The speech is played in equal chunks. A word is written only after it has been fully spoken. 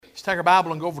Let's take our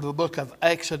Bible and go over to the book of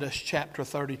Exodus chapter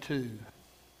 32.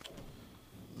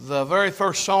 The very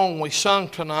first song we sung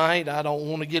tonight, I don't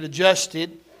want to get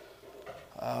adjusted.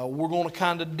 We're going to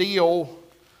kind of deal,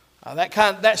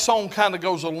 that song kind of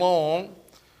goes along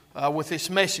with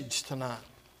this message tonight.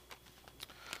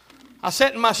 I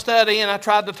sat in my study and I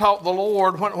tried to talk to the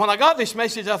Lord. When I got this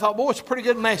message, I thought, boy, it's a pretty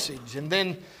good message. And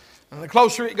then the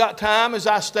closer it got time, as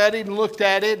I studied and looked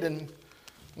at it and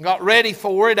got ready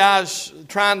for it, I was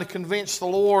trying to convince the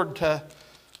Lord to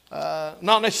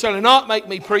not necessarily not make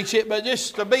me preach it, but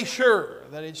just to be sure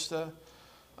that it's the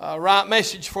right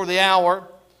message for the hour.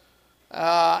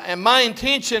 And my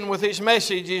intention with this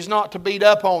message is not to beat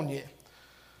up on you.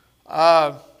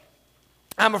 I'm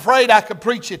afraid I could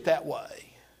preach it that way.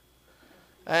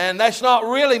 And that's not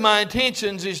really my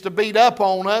intentions, is to beat up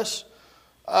on us.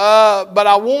 But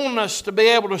I want us to be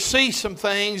able to see some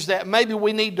things that maybe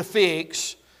we need to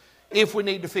fix if we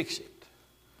need to fix it.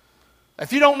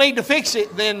 If you don't need to fix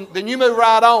it, then you move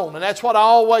right on. And that's what I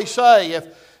always say.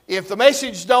 If the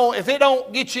message if it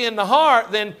don't get you in the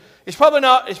heart, then it's probably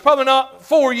not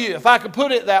for you, if I could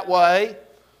put it that way.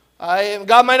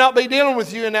 God may not be dealing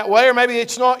with you in that way, or maybe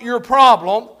it's not your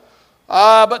problem.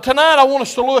 But tonight I want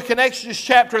us to look in Exodus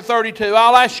chapter 32.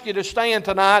 I'll ask you to stand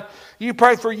tonight. You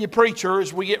pray for your preacher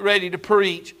as we get ready to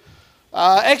preach.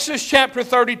 Exodus chapter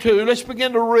 32, let's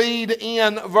begin to read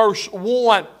in verse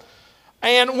 1.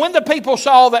 And when the people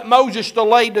saw that Moses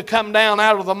delayed to come down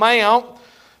out of the mount,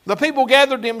 the people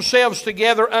gathered themselves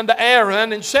together unto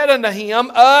Aaron and said unto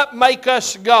him, Up, make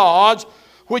us gods,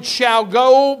 which shall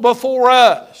go before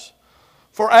us.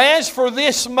 For as for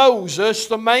this Moses,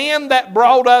 the man that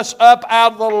brought us up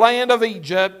out of the land of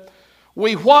Egypt,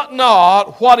 we wot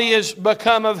not what is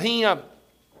become of him.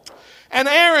 And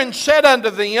Aaron said unto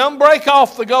them, Break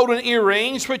off the golden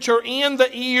earrings which are in the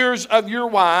ears of your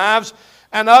wives,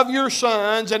 and of your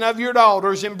sons, and of your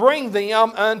daughters, and bring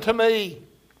them unto me.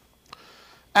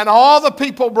 And all the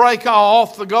people brake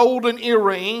off the golden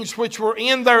earrings which were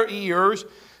in their ears,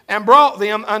 and brought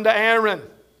them unto Aaron.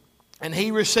 And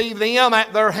he received them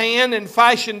at their hand, and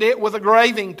fashioned it with a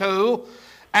graving tool,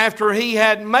 after he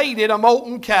had made it a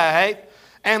molten calf.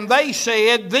 And they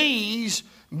said, These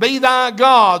be thy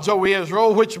gods, O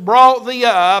Israel, which brought thee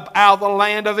up out of the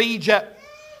land of Egypt.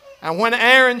 And when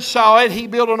Aaron saw it, he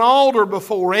built an altar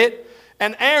before it.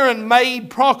 And Aaron made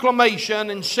proclamation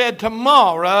and said,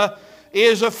 Tomorrow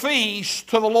is a feast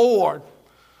to the Lord.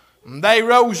 And they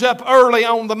rose up early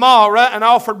on the morrow and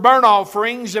offered burnt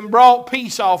offerings and brought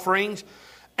peace offerings.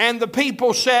 And the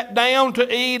people sat down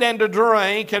to eat and to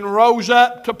drink and rose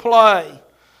up to play.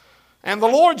 And the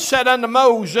Lord said unto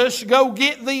Moses, Go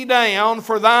get thee down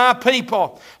for thy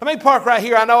people. Let me park right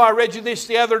here. I know I read you this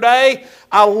the other day.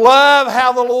 I love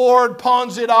how the Lord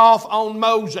pawns it off on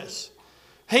Moses.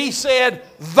 He said,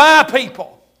 Thy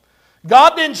people.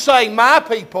 God didn't say my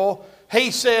people.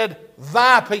 He said,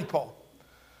 Thy people.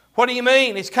 What do you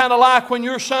mean? It's kind of like when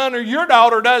your son or your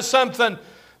daughter does something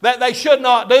that they should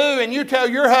not do, and you tell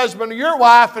your husband or your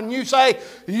wife, and you say,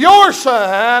 Your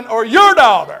son or your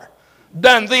daughter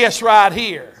done this right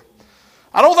here.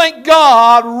 I don't think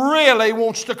God really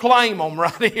wants to claim them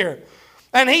right here.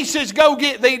 And he says, Go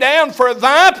get thee down, for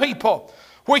thy people,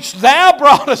 which thou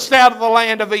broughtest out of the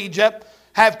land of Egypt,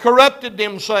 have corrupted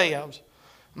themselves.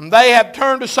 And they have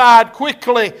turned aside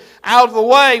quickly out of the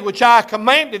way which I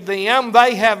commanded them.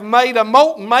 They have made them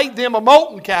a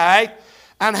molten calf,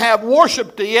 and have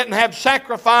worshipped it, and have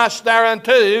sacrificed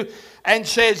thereunto, and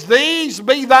says, These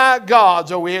be thy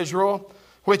gods, O Israel,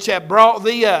 which have brought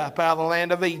thee up out of the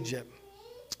land of Egypt.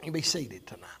 You be seated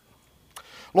tonight.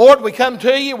 Lord, we come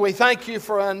to you. We thank you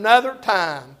for another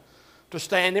time to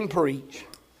stand and preach.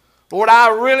 Lord, I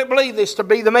really believe this to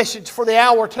be the message for the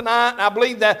hour tonight.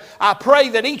 I pray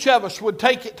that each of us would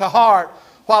take it to heart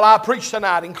while I preach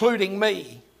tonight, including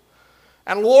me.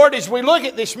 And Lord, as we look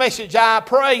at this message, I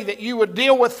pray that you would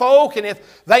deal with folk, and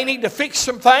if they need to fix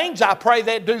some things, I pray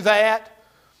they'd do that.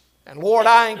 And Lord,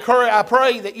 I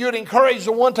pray that you'd encourage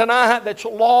the one tonight that's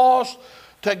lost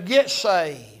to get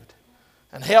saved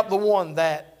and help the one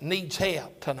that needs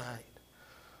help tonight.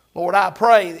 Lord, I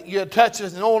pray that you'd touch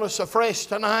us and on us afresh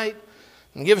tonight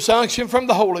and give us unction from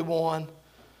the Holy One.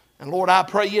 And Lord, I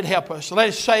pray you'd help us. Let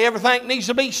us say everything needs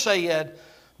to be said,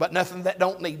 but nothing that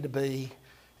don't need to be.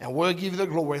 And we'll give you the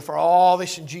glory for all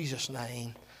this in Jesus'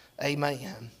 name.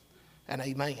 Amen and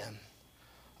amen.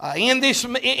 In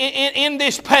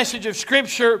this passage of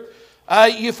Scripture,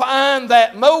 you find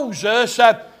that Moses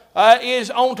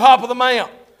is on top of the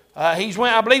mount.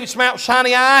 I believe it's Mount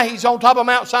Sinai. He's on top of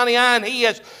Mount Sinai, and he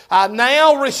is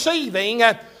now receiving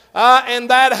and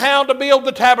that how to build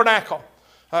the tabernacle.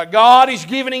 God is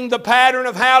giving him the pattern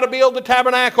of how to build the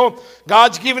tabernacle.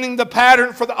 God's giving him the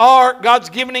pattern for the ark. God's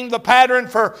giving him the pattern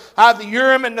for the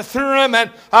Urim and the Thummim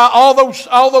and all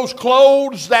those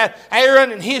clothes that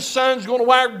Aaron and his sons are going to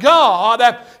wear.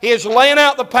 God is laying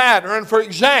out the pattern for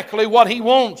exactly what he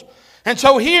wants. And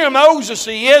so here Moses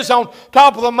is on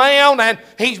top of the mount, and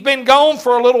he's been gone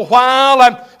for a little while.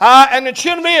 And the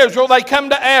children of Israel, they come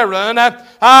to Aaron,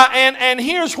 and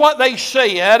here's what they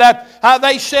said.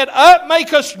 They said, "Up,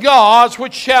 make us gods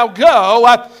which shall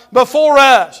go before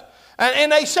us."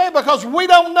 And they said, because we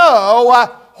don't know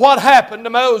what happened to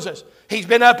Moses. He's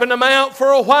been up in the mount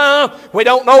for a while. We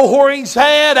don't know where he's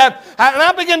at. And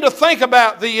I began to think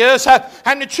about this.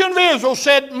 And the children of Israel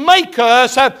said, "Make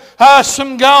us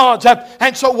some gods."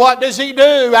 And so what does he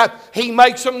do? He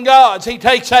makes some gods. He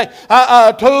takes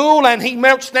a tool and he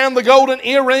melts down the golden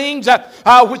earrings,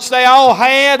 which they all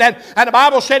had. And the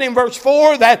Bible said in verse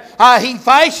 4 that he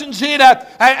fashions it.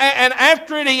 And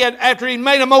after he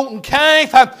made a molten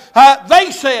calf,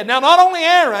 they said, now not only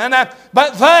Aaron,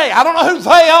 but they, I don't know who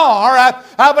they are,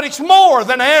 but it's more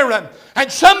than Aaron. And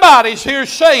somebody's here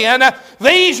saying,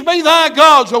 "These be thy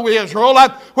gods, O Israel,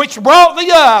 which brought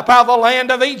thee up out of the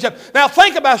land of Egypt." Now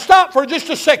stop for just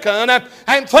a second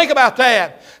and think about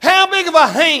that. How big of a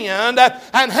hand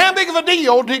and how big of a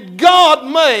deal did God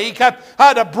make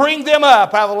to bring them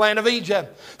up out of the land of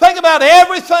Egypt? Think about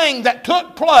everything that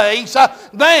took place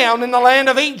down in the land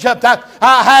of Egypt.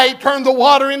 How he turned the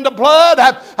water into blood,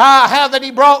 how that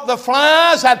he brought the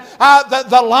flies, and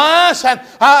the lice, and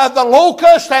the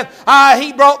locusts, and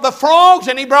he brought the frogs,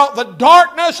 and he brought the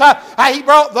darkness, he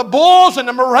brought the bulls and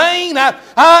the murrain,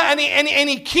 and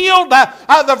he killed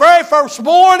the very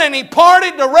firstborn, and he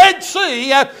parted the Red Sea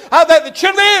that the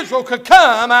children of Israel could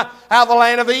come out of the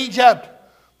land of Egypt.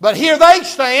 But here they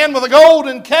stand with a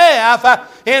golden calf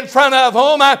in front of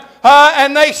them,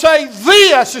 and they say,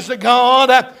 "This is the God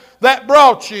that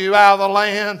brought you out of the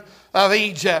land of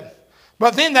Egypt."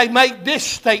 But then they make this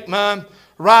statement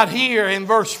right here in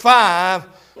verse 5,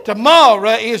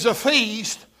 "Tomorrow is a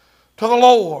feast to the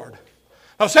Lord."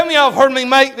 Now some of y'all have heard me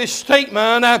make this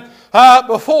statement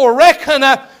before. Reckon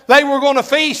they were going to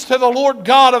feast to the Lord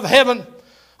God of heaven.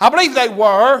 I believe they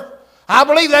were. I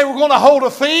believe they were going to hold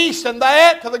a feast and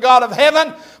that to the God of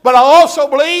heaven. But I also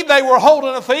believe they were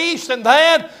holding a feast and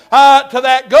that to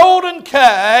that golden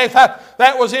calf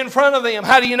that was in front of them.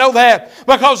 How do you know that?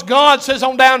 Because God says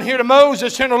on down here to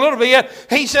Moses in a little bit,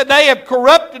 He said they have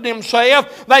corrupted themselves.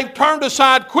 They've turned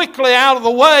aside quickly out of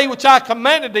the way which I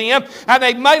commanded them. And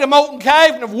they've made a molten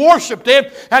calf and have worshipped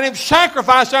it. And have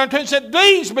sacrificed unto it and said,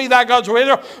 "These be thy gods, O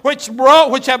Israel,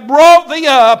 which have brought thee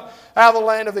up out of the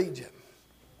land of Egypt."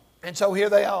 And so here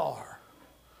they are.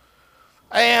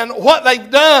 And what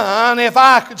they've done, if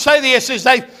I could say this, is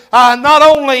they've not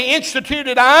only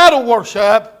instituted idol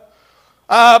worship,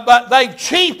 but they've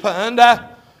cheapened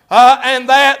and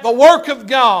that the work of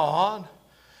God,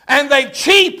 and they've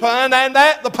cheapened and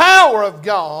that the power of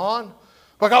God,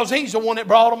 because He's the one that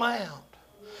brought them out.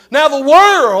 Now the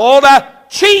world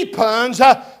cheapens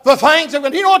the things of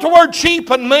God. Do you know what the word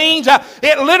cheapen means?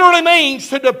 It literally means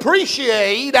to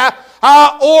depreciate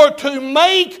or to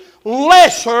make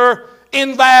lesser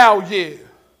in value.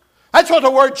 That's what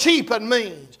the word cheapen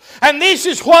means. And this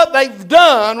is what they've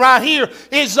done right here,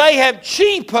 is they have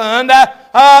cheapened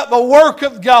the work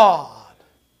of God.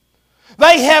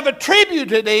 They have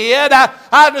attributed it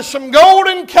to some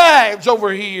golden calves over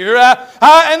here.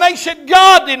 And they said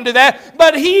God didn't do that.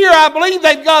 But here I believe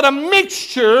they've got a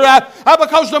mixture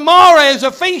because tomorrow is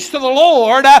a feast to the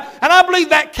Lord. And I believe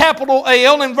that capital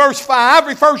L in verse 5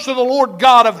 refers to the Lord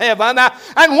God of heaven.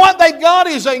 And what they've got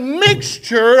is a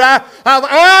mixture of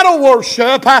idol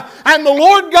worship and the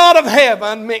Lord God of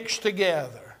heaven mixed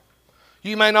together.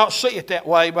 You may not see it that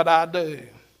way, but I do.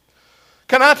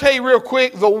 Can I tell you real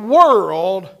quick, the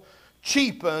world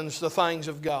cheapens the things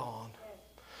of God.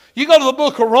 You go to the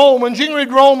book of Romans, you can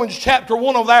read Romans chapter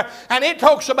 1 over there, and it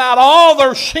talks about all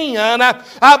their sin.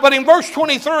 But in verse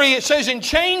 23 it says, "And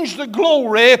change the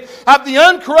glory of the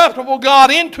uncorruptible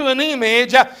God into an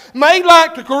image, made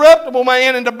like the corruptible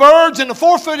man, and the birds and the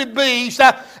four-footed beasts,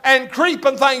 and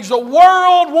creeping things." The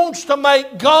world wants to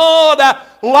make God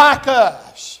like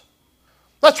us.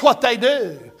 That's what they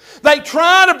do. They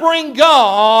try to bring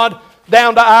God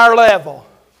down to our level.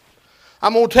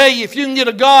 I'm going to tell you, if you can get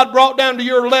a God brought down to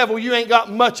your level, you ain't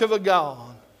got much of a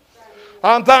God.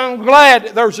 I'm glad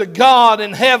that there's a God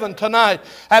in heaven tonight.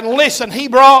 And listen, He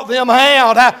brought them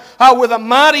out with a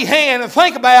mighty hand. And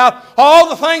think about all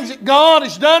the things that God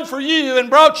has done for you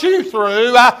and brought you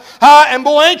through. And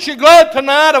boy, ain't you glad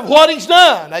tonight of what He's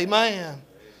done. Amen.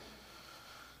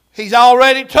 He's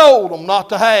already told them not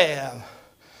to have.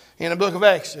 in the book of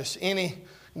Exodus any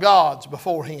gods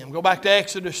before Him. Go back to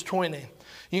Exodus 20.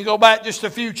 You go back just a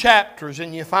few chapters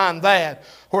and you find that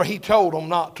where He told them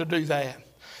not to do that.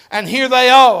 And here they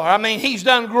are. I mean, He's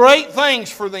done great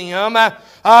things for them.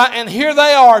 And here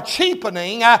they are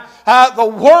cheapening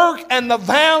the work and the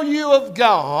value of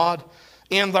God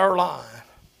in their life.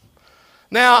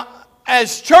 Now,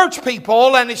 as church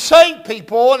people and as saved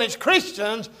people and as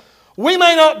Christians, we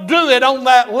may not do it on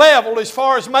that level as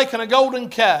far as making a golden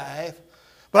calf.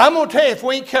 But I'm going to tell you, if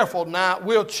we ain't careful tonight,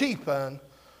 we'll cheapen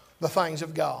the things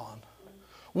of God.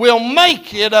 We'll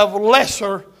make it of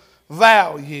lesser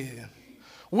value.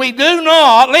 We do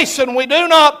not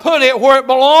put it where it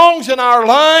belongs in our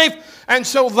life, and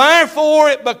so therefore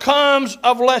it becomes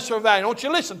of lesser value. Don't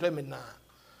you listen to me tonight,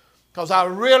 because I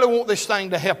really want this thing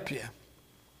to help you.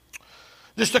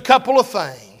 Just a couple of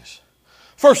things.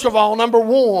 First of all, number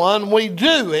one, we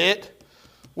do it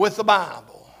with the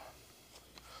Bible.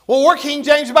 Well, we're King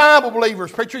James Bible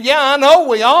believers, preacher. Yeah, I know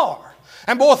we are.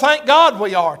 And boy, thank God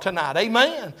we are tonight.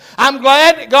 Amen. I'm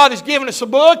glad that God has given us a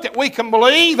book that we can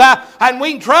believe and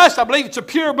we can trust. I believe it's a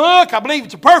pure book. I believe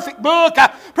it's a perfect book.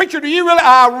 Preacher, do you really?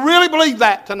 I really believe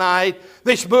that tonight.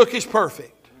 This book is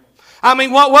perfect. I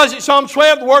mean, what was it? Psalm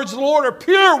 12, the words of the Lord are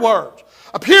pure words.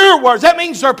 Pure words. That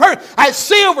means they're perfect. As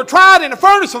silver tried in the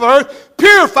furnace of the earth,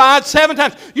 purified 7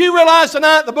 times. You realize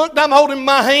tonight the book that I'm holding in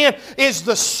my hand is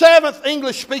the 7th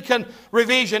English-speaking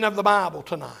revision of the Bible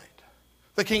tonight.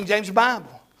 The King James Bible.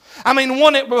 I mean, the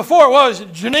one that before was the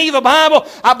Geneva Bible,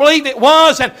 I believe it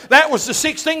was, and that was the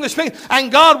 6th English speaking.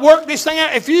 And God worked this thing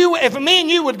out. If me and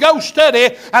you would go study,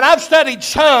 and I've studied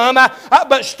some,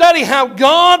 but study how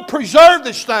God preserved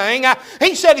this thing.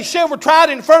 He said, His silver tried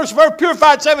in the furnace of earth,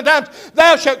 purified 7 times.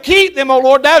 Thou shalt keep them, O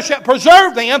Lord. Thou shalt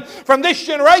preserve them from this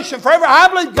generation forever. I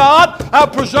believe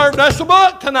God preserved us a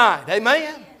book tonight.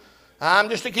 Amen. I'm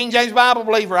just a King James Bible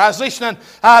believer. I was listening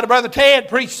to Brother Ted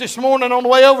preach this morning on the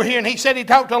way over here, and he said he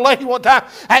talked to a lady one time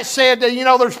that said,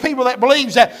 there's people that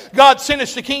believes that God sent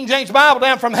us the King James Bible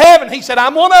down from heaven. He said,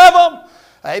 I'm one of them.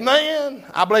 Amen.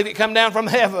 I believe it come down from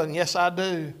heaven. Yes, I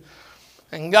do.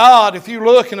 And God, if you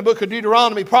look in the book of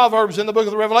Deuteronomy, Proverbs, in the book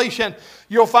of the Revelation,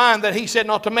 you'll find that He said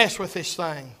not to mess with this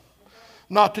thing,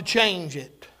 not to change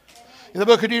it. In the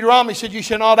book of Deuteronomy, He said, You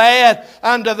shall not add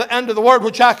unto the word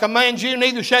which I command you,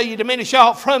 neither shall you diminish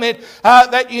aught from it,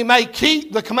 that you may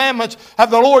keep the commandments of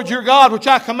the Lord your God, which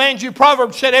I command you.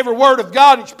 Proverbs said, Every word of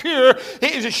God is pure.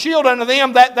 It is a shield unto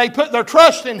them that they put their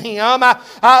trust in Him. Them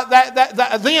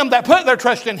that put their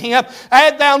trust in Him.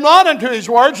 Add thou not unto His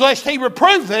words, lest He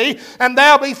reprove thee, and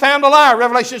thou be found a liar.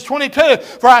 Revelation 22.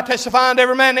 For I testify unto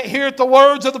every man that heareth the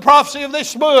words of the prophecy of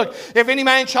this book. If any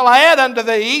man shall add unto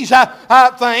these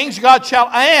things, God shall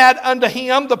add unto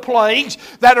him the plagues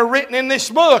that are written in this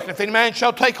book. If any man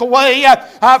shall take away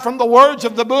from the words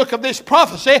of the book of this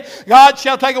prophecy, God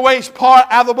shall take away his part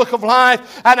out of the book of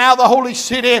life and out of the holy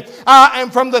city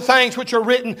and from the things which are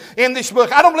written in this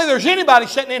book. I don't believe there's anybody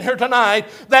sitting in here tonight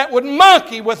that would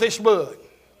monkey with this book.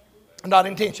 Not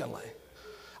intentionally.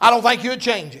 I don't think you would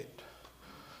change it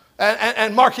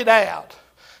and mark it out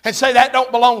and say that don't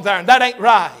belong there and that ain't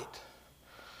right.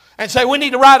 And say we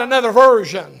need to write another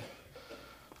version.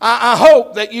 I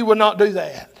hope that you would not do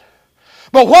that.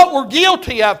 But what we're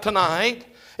guilty of tonight,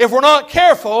 if we're not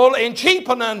careful in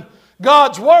cheapening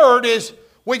God's Word, is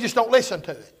we just don't listen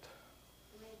to it.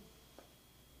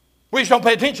 We just don't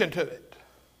pay attention to it.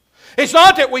 It's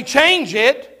not that we change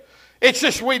it, it's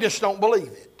just we just don't believe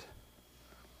it.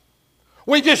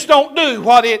 We just don't do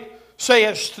what it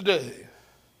says to do.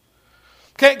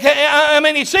 I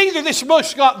mean, it's either this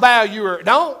book's got value or it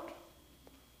don't.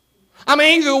 I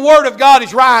mean, either the Word of God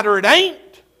is right or it ain't.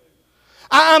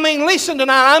 I mean, listen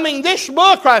tonight. I mean, this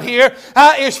book right here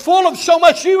is full of so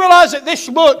much. You realize that this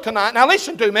book tonight, now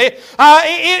listen to me,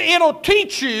 it'll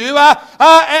teach you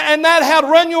and that how to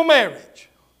run your marriage.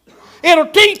 It'll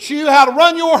teach you how to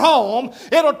run your home.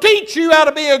 It'll teach you how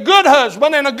to be a good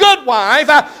husband and a good wife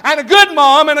and a good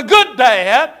mom and a good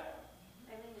dad.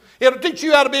 It'll teach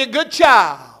you how to be a good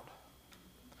child.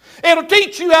 It'll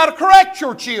teach you how to correct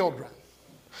your children.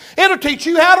 It'll teach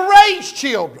you how to raise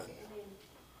children.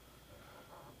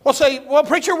 Well, say, well,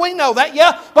 preacher, we know that.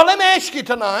 Yeah, but let me ask you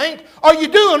tonight, are you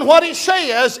doing what it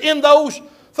says in those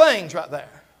things right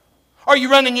there? Are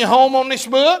you running your home on this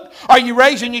book? Are you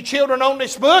raising your children on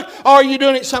this book? Or are you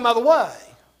doing it some other way?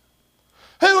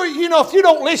 Who are you? If you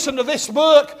don't listen to this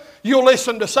book, you'll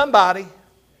listen to somebody.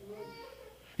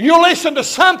 You'll listen to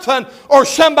something or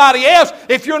somebody else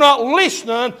if you're not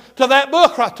listening to that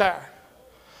book right there.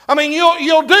 I mean,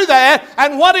 you'll do that,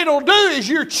 and what it'll do is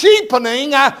you're cheapening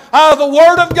the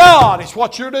Word of God. It's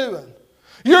what you're doing.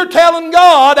 You're telling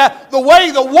God the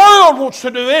way the world wants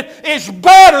to do it is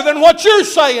better than what you're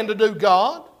saying to do,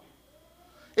 God.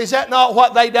 Is that not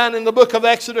what they done in the book of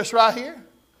Exodus right here?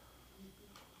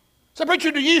 So,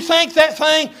 preacher, do you think that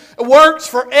thing works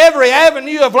for every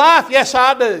avenue of life? Yes,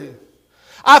 I do.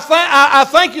 I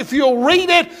think if you'll read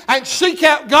it and seek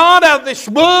out God out of this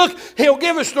book, He'll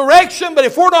give us direction. But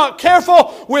if we're not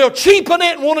careful, we'll cheapen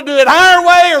it and want to do it our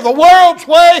way or the world's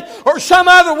way or some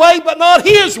other way, but not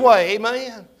His way.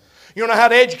 Amen. You know how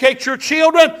to educate your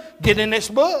children? Get in this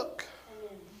book.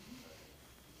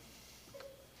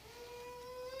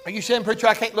 Are you saying, preacher,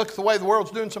 I can't look at the way the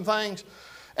world's doing some things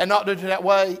and not do it that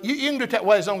way? You can do it that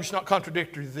way as long as it's not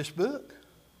contradictory to this book.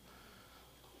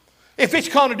 If it's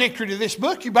contradictory to this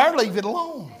book, you better leave it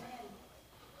alone.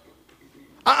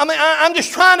 I'm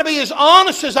just trying to be as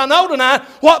honest as I know tonight.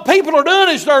 What people are doing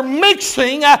is they're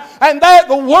mixing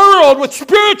the world with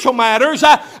spiritual matters,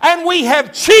 and we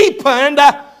have cheapened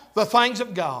the things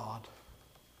of God.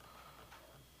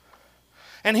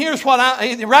 And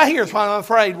right here's what I'm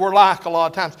afraid we're like a lot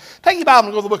of times. Take your Bible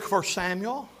and go to the book of 1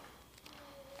 Samuel.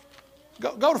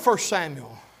 Go to 1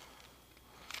 Samuel.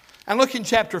 And look in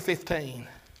chapter 15.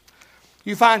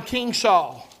 You find King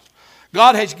Saul.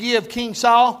 God has given King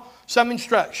Saul some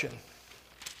instruction.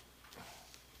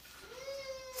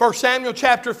 1 Samuel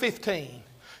chapter 15.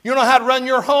 You know how to run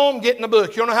your home? Get in the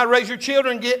book. You know how to raise your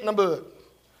children? Get in the book.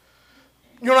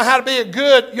 You know how to be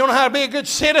a good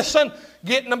citizen?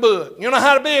 Get in the book. You know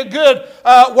how to be a good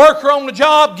worker on the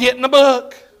job? Get in the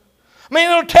book. I mean,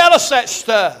 it'll tell us that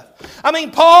stuff. I mean,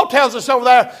 Paul tells us over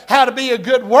there how to be a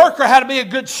good worker, how to be a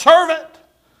good servant.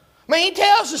 I mean, he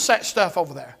tells us that stuff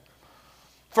over there.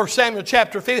 1 Samuel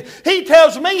chapter 15. He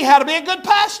tells me how to be a good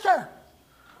pastor.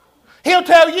 He'll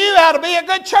tell you how to be a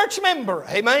good church member.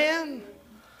 Amen.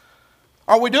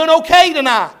 Are we doing okay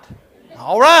tonight?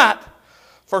 All right.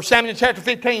 1 Samuel chapter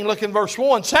 15, look in verse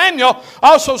 1. Samuel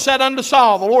also said unto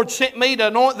Saul, the Lord sent me to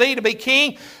anoint thee to be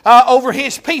king over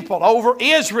His people, over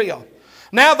Israel.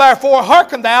 Now therefore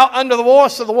hearken thou unto the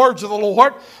voice of the words of the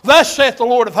Lord. Thus saith the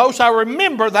Lord of hosts, I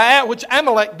remember that which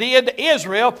Amalek did to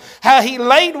Israel, how he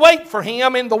laid wait for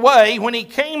him in the way when he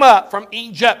came up from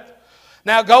Egypt.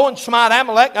 Now go and smite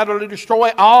Amalek, utterly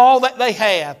destroy all that they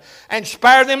have, and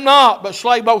spare them not, but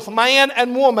slay both man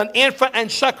and woman, infant and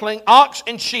suckling, ox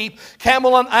and sheep,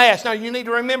 camel and ass. Now you need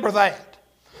to remember that.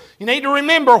 You need to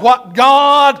remember what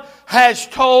God has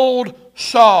told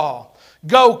Saul.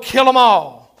 Go kill them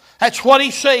all. That's what He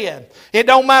said. It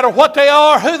don't matter what they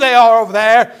are, who they are over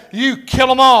there, you kill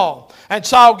them all. And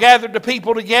Saul gathered the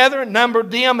people together and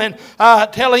numbered them and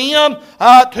tell him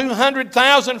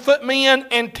 200,000 footmen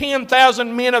and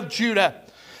 10,000 men of Judah.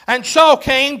 And Saul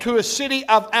came to a city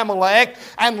of Amalek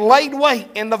and laid wait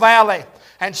in the valley.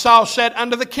 And Saul said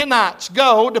unto the Kenites,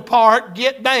 Go, depart,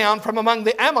 get down from among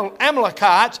the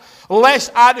Amalekites,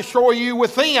 lest I destroy you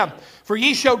with them. For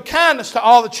ye showed kindness to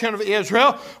all the children of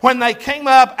Israel when they came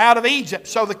up out of Egypt.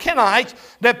 So the Kenites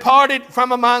departed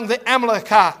from among the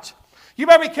Amalekites. You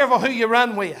better be careful who you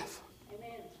run with.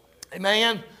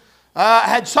 Amen.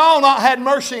 Had Saul not had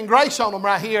mercy and grace on them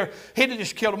right here, he'd have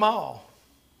just killed them all.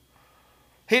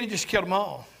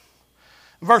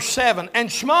 Verse 7.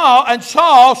 And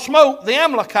Saul smote the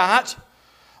Amalekites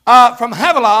from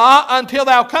Havilah until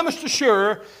thou comest to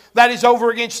Shur, that is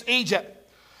over against Egypt.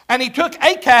 And he took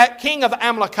Agag, king of the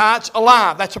Amalekites,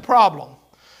 alive. That's a problem.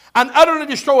 And utterly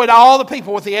destroyed all the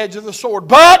people with the edge of the sword.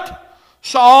 But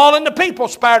Saul and the people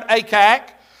spared Agag,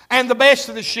 and the best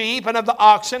of the sheep, and of the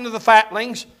oxen, and the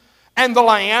fatlings, and the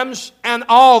lambs, and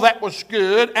all that was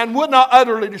good, and would not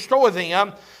utterly destroy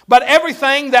them. But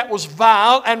everything that was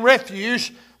vile and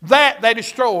refuse, that they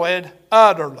destroyed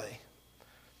utterly.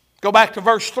 Go back to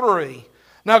verse 3.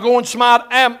 Now go and smite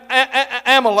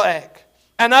Amalek,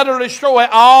 and utterly destroy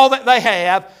all that they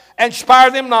have, and spare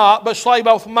them not, but slay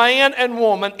both man and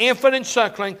woman, infant and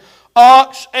suckling,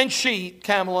 ox and sheep,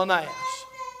 camel and ass.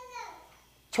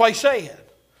 That's what he said.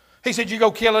 He said, you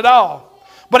go kill it all.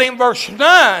 But in verse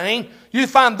 9, you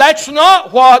find that's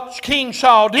not what King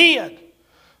Saul did.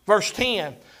 Verse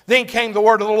 10, Then came the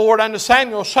word of the Lord unto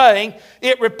Samuel, saying,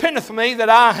 It repenteth me that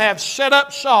I have set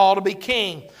up Saul to be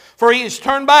king. For he is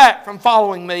turned back from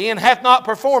following me, and hath not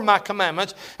performed my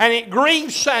commandments. And it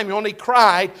grieved Samuel, and he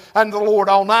cried unto the Lord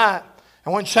all night.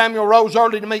 And when Samuel rose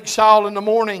early to meet Saul in the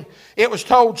morning, it was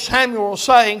told Samuel,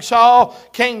 saying, Saul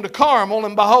came to Carmel,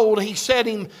 and behold, he set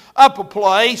him up a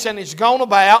place, and is gone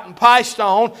about, and passed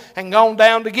on, and gone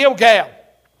down to Gilgal.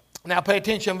 Now pay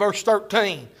attention, verse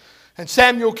 13. And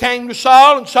Samuel came to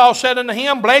Saul, and Saul said unto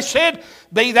him, Blessed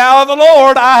be thou of the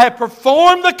Lord, I have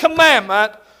performed the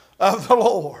commandment of the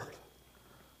Lord.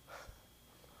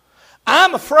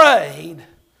 I'm afraid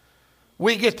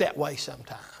We get that way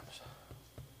sometimes.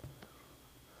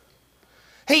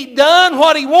 He done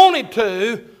what he wanted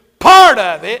to, part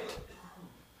of it,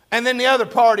 and then the other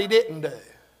part he didn't do.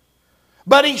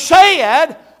 But he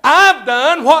said, I've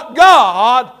done what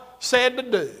God said to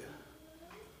do.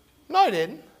 No, he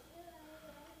didn't.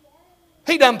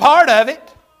 He done part of it.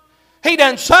 He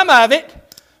done some of it.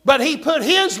 But he put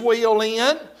his will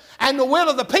in and the will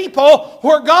of the people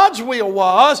where God's will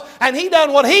was. And he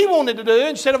done what he wanted to do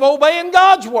instead of obeying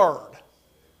God's word.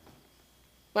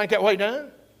 Ain't that what he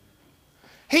done?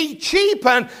 He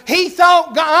cheapened. He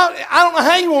thought God, I don't know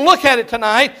how you want to look at it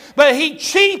tonight, but he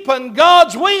cheapened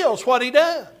God's will is what he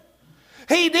done.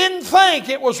 He didn't think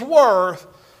it was worth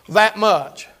that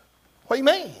much. What do you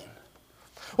mean?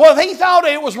 Well, if he thought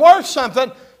it was worth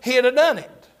something, he'd have done it.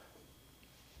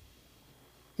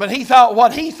 But he thought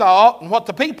what he thought and what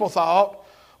the people thought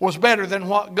was better than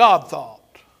what God thought.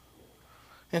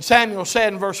 And Samuel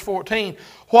said in verse 14,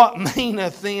 what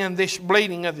meaneth then this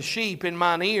bleating of the sheep in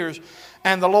mine ears,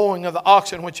 and the lowing of the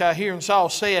oxen which I hear? And Saul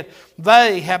said,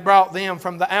 they have brought them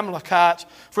from the Amalekites,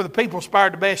 for the people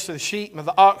spared the best of the sheep and of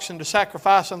the oxen to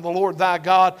sacrifice unto the Lord thy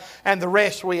God, and the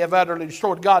rest we have utterly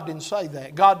destroyed. God didn't say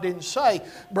that. God didn't say,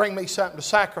 bring me something to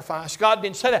sacrifice. God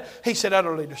didn't say that. He said,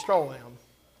 utterly destroy them.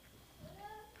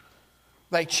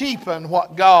 They cheapened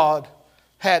what God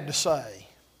had to say.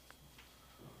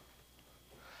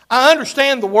 I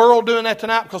understand the world doing that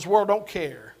tonight because the world don't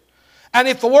care. And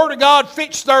if the Word of God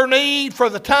fits their need for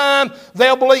the time,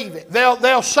 they'll believe it.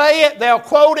 They'll say it, they'll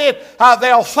quote it,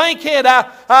 they'll think it,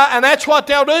 and that's what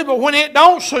they'll do. But when it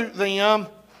don't suit them,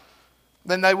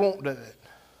 then they won't do it.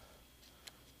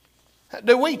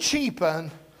 Do we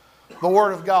cheapen the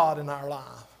Word of God in our life?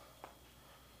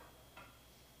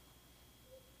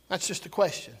 That's just a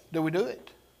question. Do we do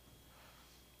it?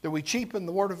 Do we cheapen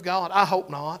the Word of God? I hope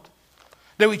not.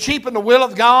 Do we cheapen the will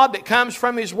of God that comes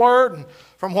from His Word and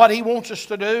from what He wants us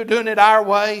to do, doing it our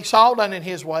way? Saul done it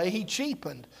his way. He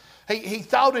cheapened. He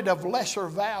thought it of lesser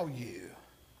value.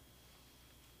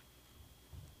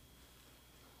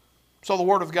 So the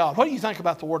Word of God. What do you think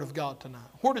about the Word of God tonight?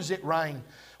 Where does it reign?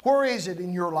 Where is it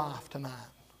in your life tonight?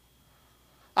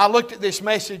 I looked at this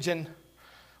message, and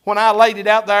when I laid it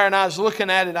out there and I was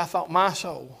looking at it, I thought, my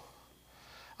soul.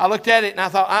 I looked at it and I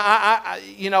thought,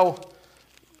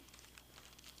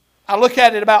 I look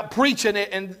at it about preaching it,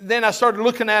 and then I started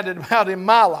looking at it about in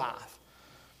my life.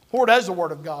 Where does the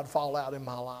Word of God fall out in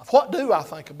my life? What do I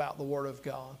think about the Word of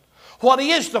God? What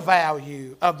is the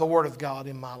value of the Word of God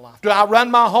in my life? Do I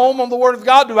run my home on the Word of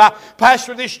God? Do I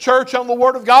pastor this church on the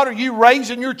Word of God? Are you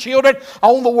raising your children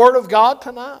on the Word of God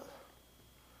tonight?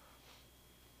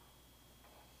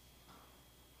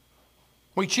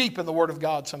 We cheapen the Word of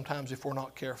God sometimes if we're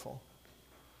not careful.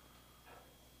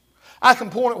 I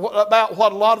can point about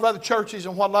what a lot of other churches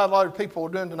and what a lot of other people are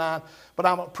doing tonight, but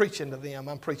I'm not preaching to them.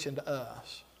 I'm preaching to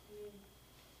us.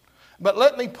 But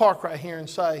let me park right here and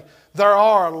say there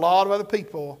are a lot of other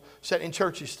people sitting in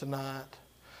churches tonight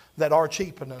that are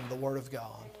cheapening the Word of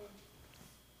God.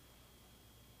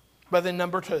 But then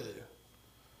number two,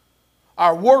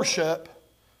 our worship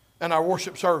and our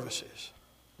worship services.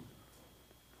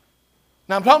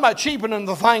 Now I'm talking about cheapening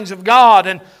the things of God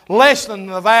and lessening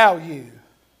the value.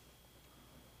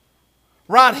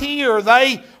 Right here,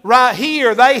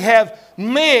 they have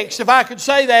mixed, if I could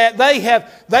say that, they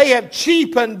have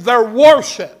cheapened their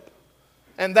worship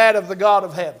and that of the God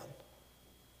of heaven.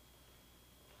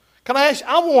 Can I ask,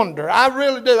 I wonder, I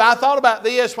really do. I thought about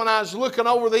this when I was looking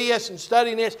over this and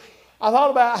studying this. I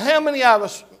thought about how many of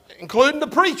us, including the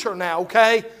preacher now,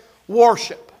 okay,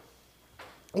 worship.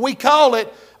 We call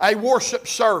it a worship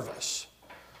service,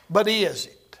 but is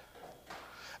it?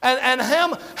 And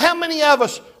how many of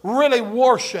us really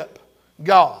worship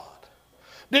God?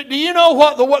 Do you know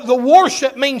what the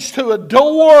worship means? To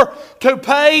adore, to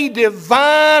pay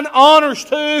divine honors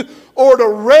to, or to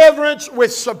reverence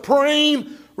with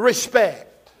supreme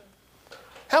respect.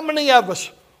 How many of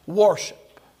us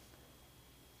worship?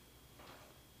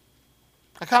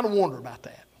 I kind of wonder about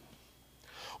that.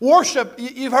 Worship,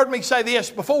 you've heard me say this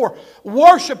before,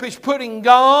 worship is putting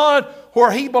God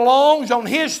where He belongs on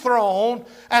His throne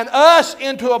and us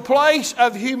into a place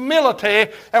of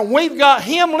humility, and we've got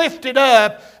Him lifted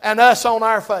up and us on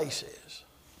our faces.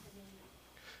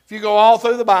 If you go all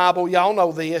through the Bible, y'all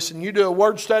know this, and you do a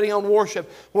word study on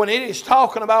worship, when it is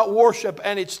talking about worship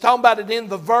and it's talking about it in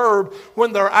the verb,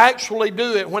 when they're actually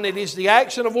do it, when it is the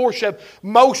action of worship,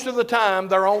 most of the time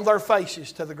they're on their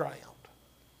faces to the ground.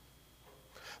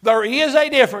 There is a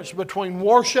difference between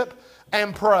worship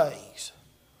and praise.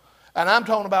 And I'm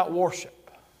talking about worship.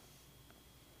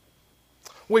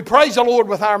 We praise the Lord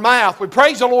with our mouth. We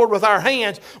praise the Lord with our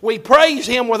hands. We praise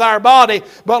Him with our body.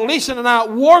 But listen tonight,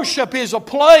 worship is a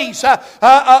place of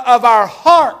our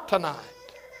heart tonight.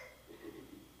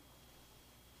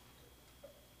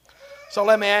 So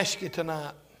let me ask you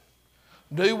tonight,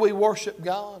 do we worship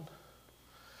God?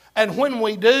 And when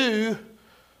we do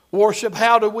worship,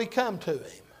 how do we come to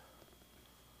Him?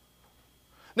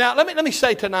 Now, let me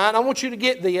say tonight, I want you to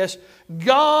get this.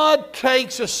 God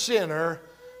takes a sinner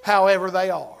however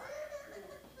they are.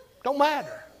 Don't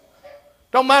matter.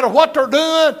 Don't matter what they're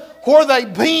doing, where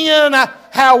they've been,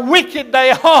 how wicked they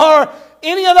are,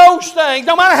 any of those things.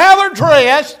 No matter how they're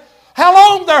dressed, how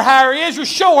long their hair is or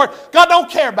short, God don't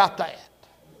care about that.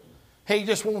 He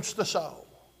just wants the soul.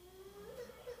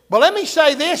 But let me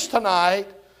say this tonight,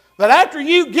 that after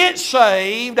you get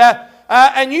saved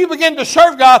and you begin to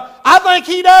serve God, I think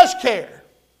He does care.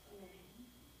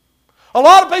 A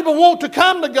lot of people want to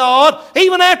come to God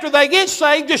even after they get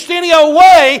saved just any old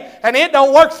way, and it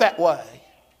don't work that way.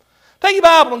 Take your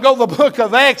Bible and go to the book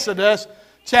of Exodus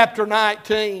chapter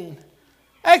 19.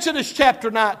 Exodus chapter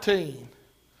 19.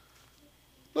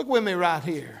 Look with me right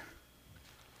here.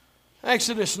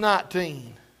 Exodus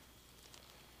 19.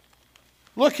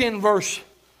 Look in verse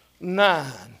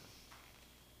 9.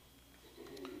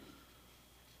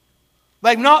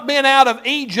 They've not been out of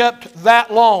Egypt that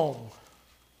long.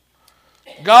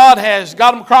 God has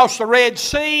got them across the Red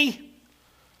Sea.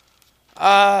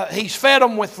 He's fed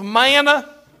them with manna.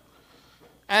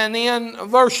 And in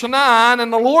verse 9,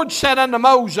 and the Lord said unto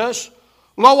Moses,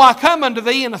 Lo, I come unto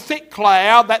thee in a thick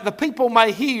cloud, that the people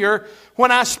may hear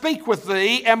when I speak with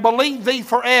thee, and believe thee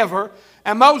forever.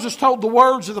 And Moses told the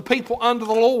words of the people unto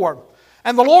the Lord.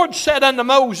 And the Lord said unto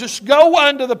Moses, Go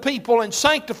unto the people and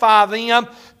sanctify them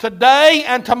today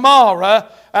and tomorrow,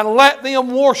 and let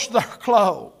them wash their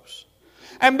clothes.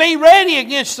 And be ready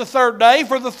against the third day,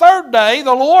 for the third day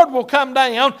the Lord will come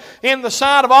down in the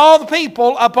sight of all the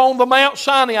people upon the Mount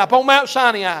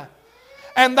Sinai.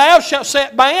 And thou shalt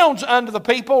set bounds unto the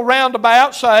people round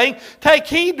about, saying, Take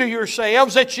heed to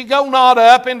yourselves that ye go not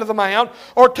up into the mount,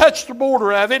 or touch the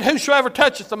border of it. Whosoever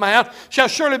toucheth the mount shall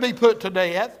surely be put to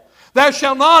death. Thou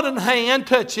shalt not an hand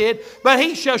touch it, but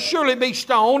he shall surely be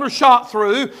stoned or shot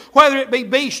through. Whether it be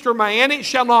beast or man, it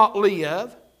shall not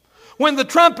live. When the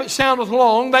trumpet soundeth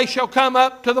long, they shall come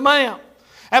up to the mount.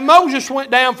 And Moses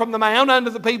went down from the mount unto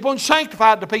the people and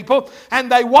sanctified the people,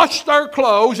 and they washed their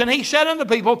clothes. And he said unto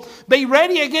the people, Be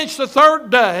ready against the third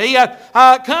day,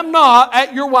 come not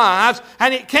at your wives.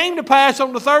 And it came to pass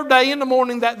on the third day in the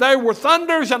morning that there were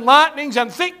thunders and lightnings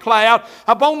and thick cloud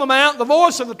upon the mount, the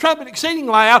voice of the trumpet exceeding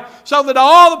loud, so that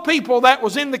all the people that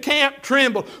was in the camp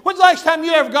trembled. When's the last time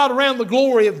you ever got around the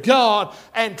glory of God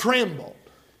and trembled?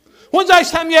 When's the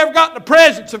last time you ever got in the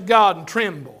presence of God and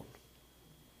trembled?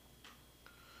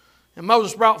 And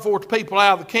Moses brought forth the people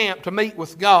out of the camp to meet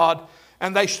with God,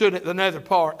 and they stood at the nether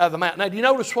part of the mountain. Now, do you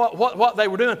notice what they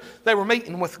were doing? They were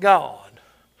meeting with God.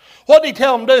 What did He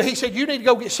tell them to do? He said, you need to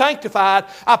go get sanctified.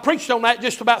 I preached on that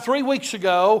just about 2 weeks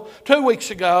ago,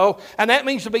 and that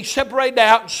means to be separated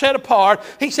out and set apart.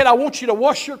 He said, I want you to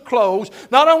wash your clothes.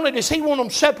 Not only does He want them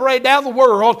separated out of the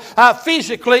world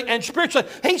physically and spiritually,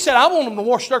 He said, I want them to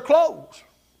wash their clothes.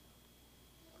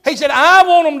 He said, I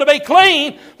want them to be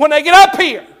clean when they get up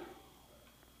here.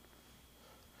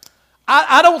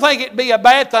 I don't think it'd be a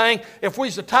bad thing if we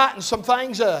was to tighten some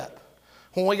things up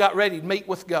when we got ready to meet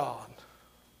with God.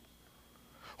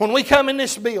 When we come in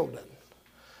this building,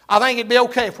 I think it'd be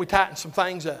okay if we tighten some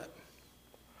things up.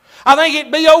 I think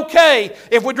it'd be okay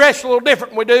if we dress a little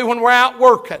different than we do when we're out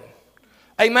working.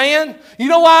 Amen? You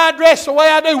know why I dress the way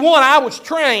I do? One, I was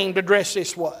trained to dress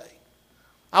this way.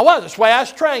 That's the way I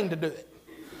was trained to do it.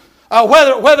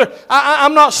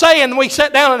 I'm not saying we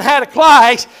sat down and had a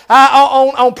class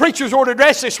on preachers or to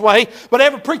dress this way, but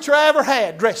every preacher I ever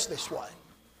had dressed this way.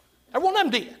 Every one of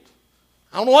them did.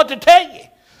 I don't know what to tell you.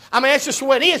 I mean, that's just the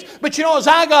way it is. But you know, as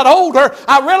I got older,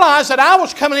 I realized that I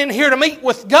was coming in here to meet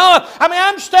with God. I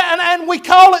mean, and we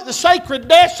call it the sacred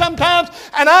death sometimes,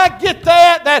 and I get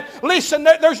that listen,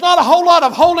 there's not a whole lot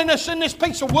of holiness in this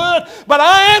piece of wood, but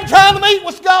I am trying to meet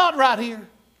with God right here.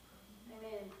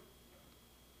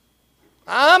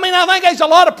 I mean, I think there's a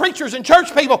lot of preachers and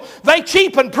church people, they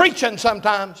cheapen preaching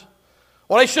sometimes.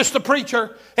 Well, it's just the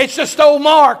preacher. It's just old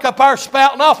Mark up there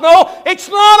spouting off. No, it's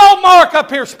not old Mark up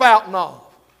here spouting off.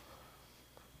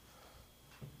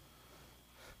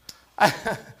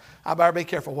 I better be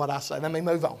careful what I say. Let me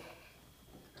move on.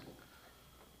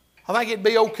 I think it'd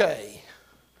be okay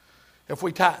if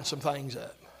we tighten some things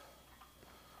up.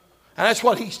 And that's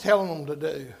what He's telling them to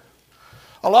do.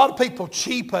 A lot of people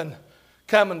cheapen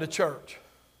coming to church.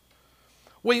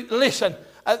 Listen,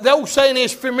 The old saying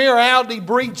is familiarity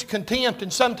breeds contempt,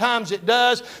 and sometimes it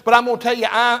does. But I'm going to tell you,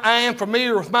 I am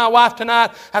familiar with my wife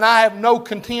tonight, and I have no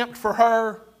contempt for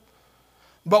her.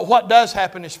 But what does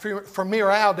happen is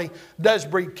familiarity does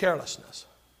breed carelessness.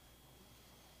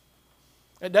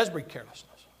 It does breed carelessness.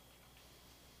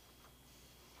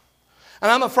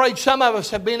 And I'm afraid some of us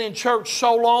have been in church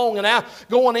so long and out,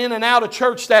 going in and out of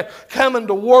church that coming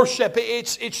to worship,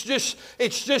 it's just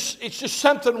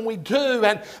something we do.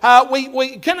 And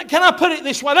can I put it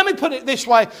this way? Let me put it this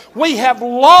way. We have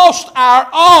lost our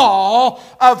awe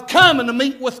of coming to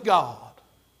meet with God.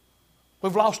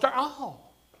 We've lost our awe.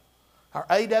 Our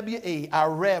AWE,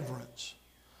 our reverence,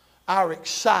 our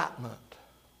excitement,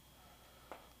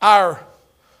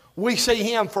 we see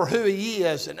Him for who He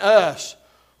is and us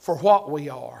for what we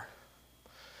are.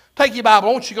 Take your Bible.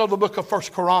 I want you to go to the book of 1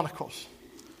 Chronicles.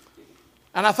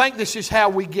 And I think this is how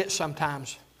we get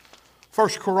sometimes. 1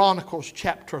 Chronicles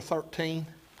chapter 13.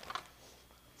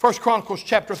 1 Chronicles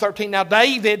chapter 13. Now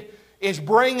David is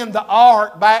bringing the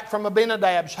ark back from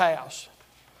Abinadab's house.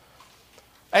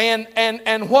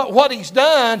 And what he's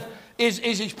done is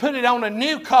he's put it on a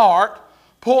new cart,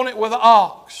 pulling it with an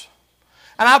ox.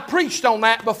 And I've preached on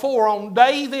that before, on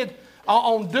David,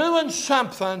 on doing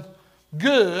something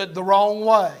good the wrong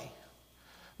way.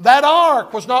 That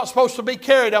ark was not supposed to be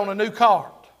carried on a new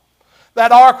cart.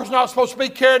 That ark was not supposed to be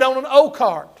carried on an old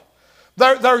cart.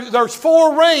 There's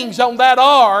 4 rings on that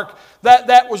ark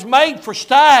that was made for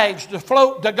staves to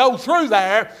float, to go through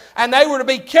there, and they were to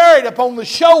be carried upon the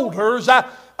shoulders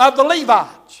of the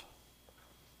Levites.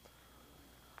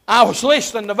 I was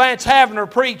listening to Vance Havner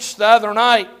preach the other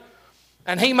night,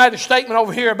 and he made a statement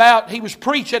over here about, he was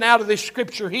preaching out of this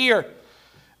scripture here.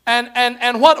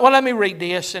 And what, well, let me read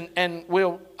this, and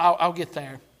I'll get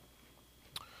there.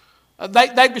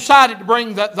 They've decided to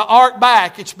bring the ark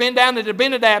back. It's been down at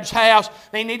Abinadab's house.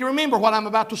 They need to remember what I'm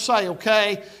about to say,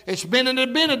 okay? It's been in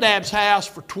Abinadab's house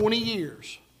for 20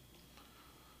 years.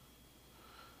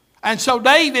 And so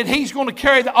David, he's going to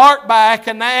carry the ark back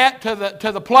and that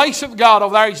to the place of God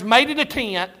over there. He's made it a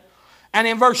tent. And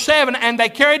in verse 7, and they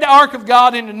carried the ark of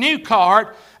God in a new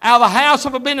cart out of the house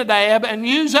of Abinadab, and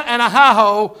Uzzah and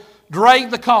Ahio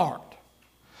drave the cart.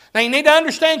 Now you need to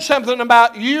understand something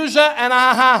about Uzzah and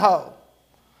Ahio.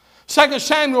 2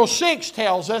 Samuel 6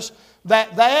 tells us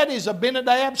that is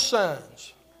Abinadab's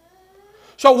sons.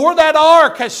 So where that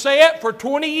ark has sat for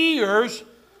 20 years,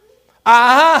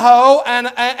 Ahio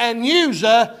and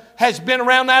Uzzah has been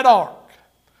around that ark.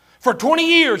 For 20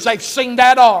 years they've seen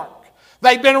that ark.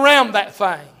 They've been around that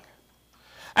thing.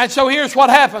 And so here's what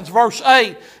happens, verse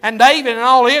 8. And David and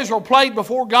all Israel played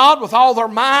before God with all their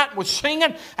might, with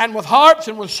singing, and with harps,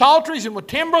 and with psalteries, and with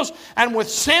timbrels, and with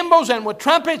cymbals, and with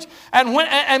trumpets. And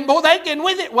boy, they getting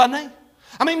with it, wasn't they?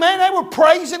 I mean, man, they were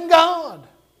praising God.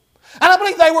 And I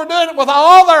believe they were doing it with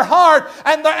all their heart,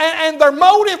 and their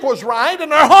motive was right,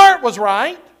 and their heart was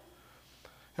right.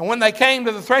 And when they came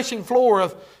to the threshing floor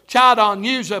of Chidon,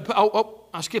 Uzzah,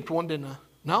 I skipped one, didn't I?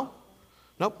 No?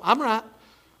 Nope, I'm right.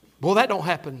 Boy, that don't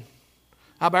happen.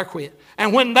 I better quit.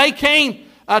 And when they came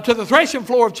to the threshing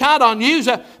floor of Chidon,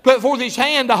 Uzzah put forth his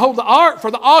hand to hold the ark, for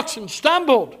the oxen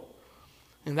stumbled.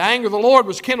 And the anger of the Lord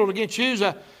was kindled against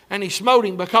Uzzah, and he smote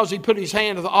him because he put his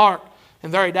hand to the ark,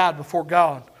 and there he died before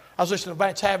God. I was listening to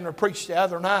Vance Havner preach the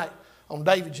other night on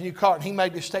David's new cart, and he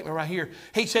made this statement right here.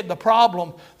 He said the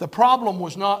problem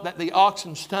was not that the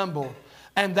oxen stumbled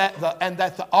and that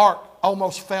the ark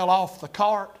almost fell off the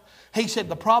cart. He said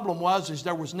the problem was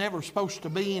there was never supposed to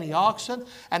be any oxen,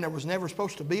 and there was never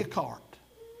supposed to be a cart.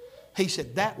 He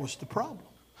said that was the problem.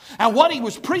 And what he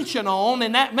was preaching on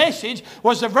in that message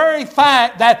was the very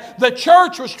fact that the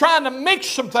church was trying to mix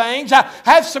some things,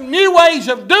 have some new ways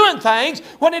of doing things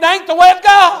when it ain't the way of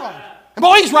God. And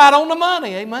boy, he's right on the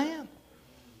money, amen.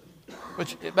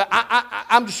 But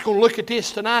I'm just going to look at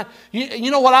this tonight.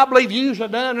 You know what I believe Uzzah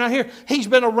done right here? He's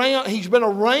been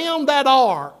around that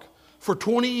ark for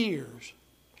 20 years.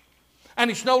 And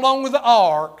it's no longer the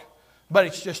ark, but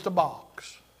it's just a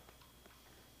box.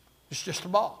 It's just a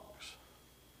box.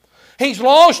 He's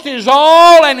lost his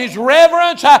all and his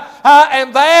reverence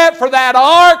and that for that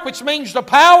ark, which means the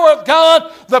power of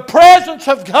God, the presence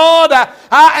of God,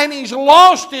 and he's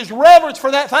lost his reverence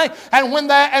for that thing. And when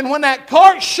that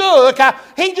cart shook,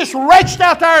 he just reached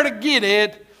out there to get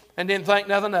it and didn't think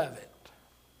nothing of it.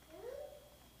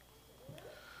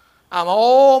 I'm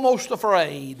almost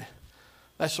afraid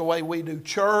that's the way we do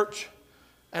church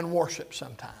and worship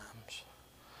sometimes.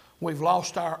 We've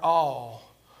lost our awe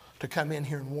to come in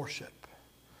here and worship.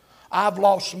 I've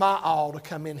lost my all to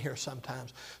come in here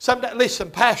sometimes. Listen,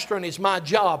 pastoring is my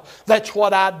job. That's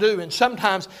what I do. And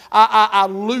sometimes I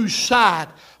lose sight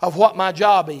of what my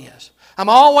job is. I'm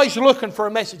always looking for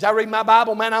a message. I read my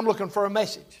Bible, man, I'm looking for a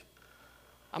message.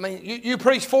 I mean, you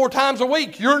preach 4 times a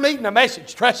week. You're needing a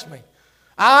message, trust me.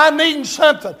 I'm needing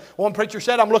something. One preacher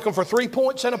said, I'm looking for 3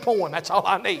 points and a poem. That's all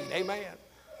I need. Amen.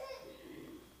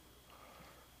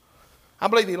 I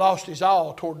believe he lost his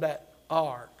all toward that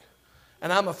ark.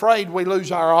 And I'm afraid we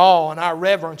lose our awe and our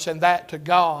reverence in that to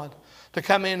God, to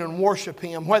come in and worship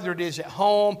Him, whether it is at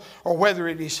home or whether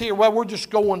it is here. Well, we're just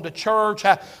going to church.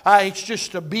 It's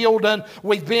just a building.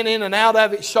 We've been in and out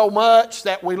of it so much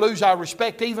that we lose our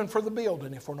respect even for the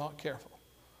building if we're not careful.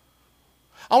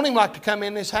 I don't even like to come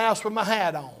in this house with my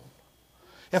hat on.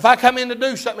 If I come in to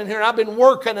do something here and I've been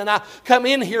working and I come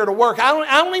in here to work, I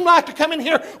don't even like to come in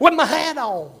here with my hat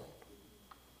on.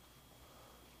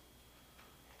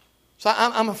 So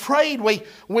I'm afraid we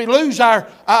lose our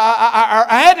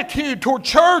attitude toward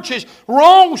church is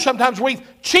wrong sometimes. We've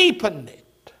cheapened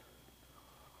it.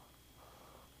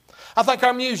 I think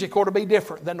our music ought to be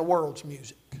different than the world's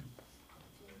music.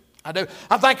 I do.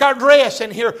 I think our dress in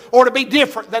here ought to be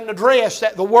different than the dress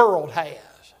that the world has.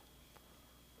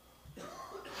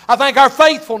 I think our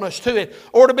faithfulness to it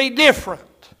ought to be different.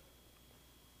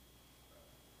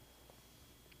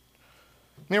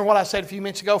 Remember what I said a few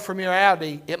minutes ago,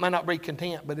 familiarity, it may not breed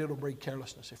content, but it'll breed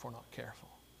carelessness if we're not careful.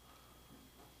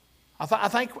 I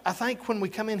think when we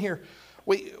come in here,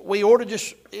 we ought to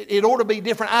just, it ought to be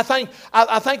different. I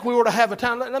think we ought to have a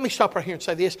time, let me stop right here and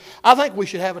say this. I think we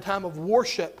should have a time of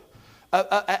worship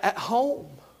at home.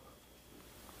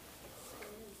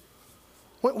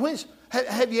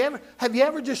 Have you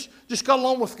ever just got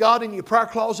along with God in your prayer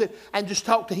closet and just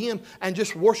talked to Him and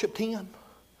just worshiped Him?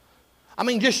 I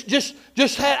mean, just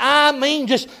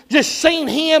seen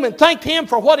Him and thanked Him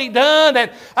for what He done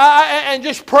and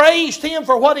just praised Him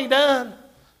for what He done.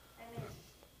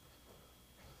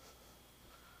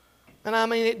 And I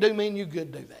mean, it do mean you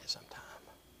good to do that sometime.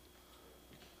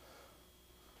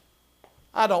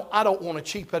 I don't want to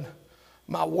cheapen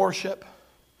my worship.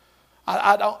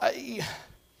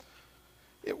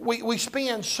 We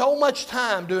spend so much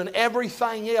time doing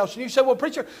everything else. And you say, well,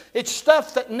 preacher, it's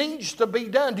stuff that needs to be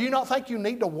done. Do you not think you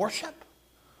need to worship?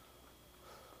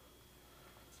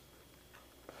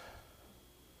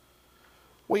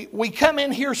 We come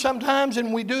in here sometimes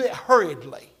and we do it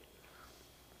hurriedly.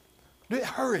 Do it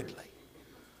hurriedly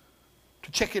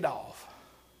to check it off.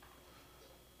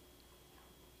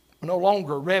 We no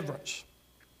longer reverence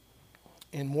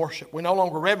in worship. We no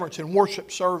longer reverence in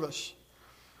worship service.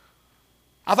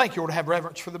 I think you ought to have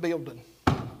reverence for the building.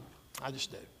 I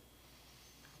just do.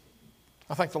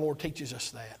 I think the Lord teaches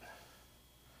us that.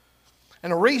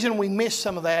 And the reason we miss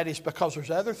some of that is because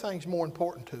there's other things more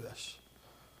important to us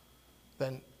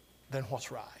than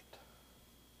what's right.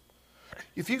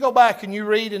 If you go back and you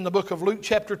read in the book of Luke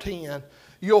chapter 10,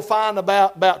 you'll find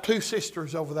about 2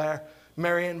 sisters over there,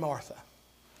 Mary and Martha.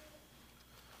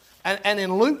 And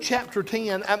in Luke chapter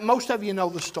 10, most of you know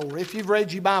the story. If you've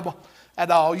read your Bible at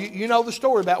all, you know the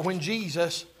story about when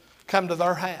Jesus come to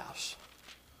their house.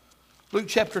 Luke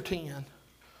chapter 10.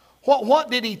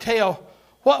 What did He tell?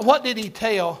 What did He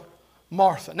tell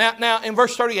Martha? Now in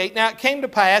verse 38, now it came to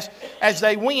pass as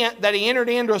they went that He entered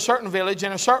into a certain village,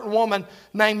 and a certain woman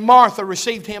named Martha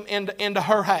received Him into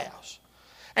her house.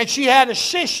 And she had a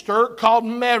sister called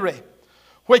Mary,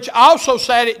 which also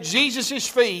sat at Jesus'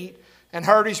 feet and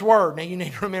heard His word. Now you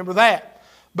need to remember that.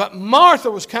 But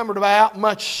Martha was cumbered about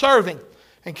much serving,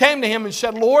 and came to Him and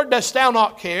said, Lord, dost Thou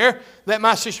not care that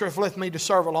my sister hath left me to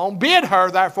serve alone? Bid her,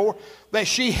 therefore, that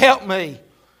she help me.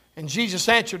 And Jesus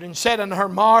answered and said unto her,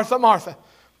 Martha, Martha,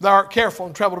 thou art careful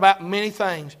and troubled about many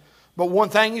things, but one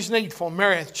thing is needful.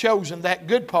 Mary hath chosen that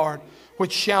good part,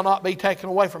 which shall not be taken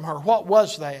away from her. What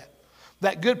was that?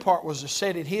 That good part was to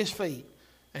sit at His feet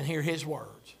and hear His words.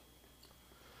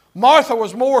 Martha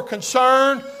was more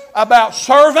concerned about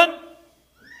serving.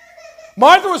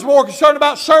 Martha was more concerned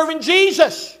about serving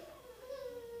Jesus.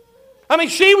 I mean,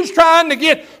 she was trying to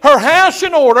get her house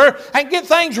in order and get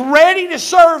things ready to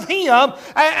serve Him.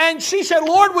 And she said,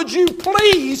 Lord, would you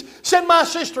please send my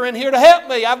sister in here to help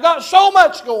me? I've got so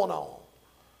much going on.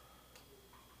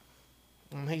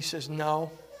 And He says,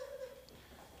 no.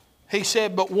 He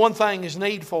said, but one thing is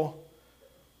needful,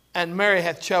 and Mary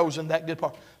hath chosen that good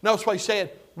part. Notice what He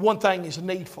said, one thing is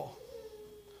needful.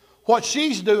 What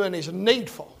she's doing is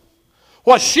needful.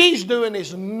 What she's doing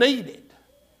is needed.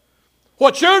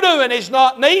 What you're doing is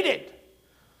not needed.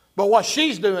 But what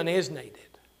she's doing is needed.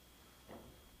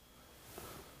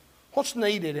 What's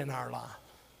needed in our life?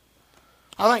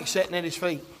 I think sitting at His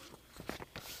feet.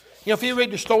 You know, if you read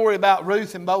the story about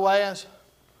Ruth and Boaz,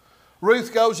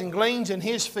 Ruth goes and gleans in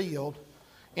his field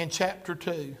in chapter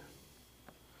 2.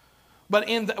 But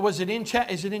is it in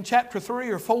chapter 3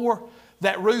 or 4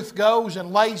 that Ruth goes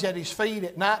and lays at his feet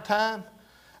at nighttime?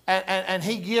 And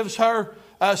he gives her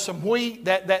some wheat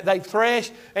that they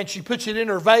threshed, and she puts it in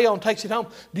her veil and takes it home.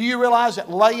 Do you realize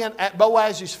that laying at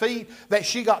Boaz's feet, that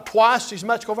she got twice as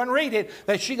much, go over and read it,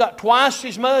 that she got twice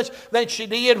as much than she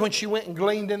did when she went and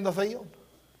gleaned in the field?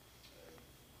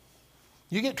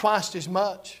 You get twice as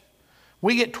much.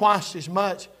 We get twice as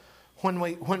much when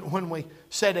we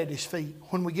sit at his feet.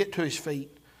 When we get to his feet,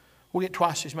 we get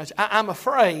twice as much. I'm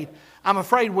afraid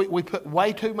we put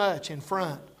way too much in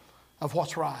front of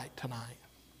what's right tonight.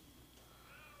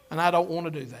 And I don't want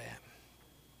to do that.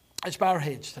 Let's bow our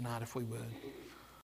heads tonight if we would.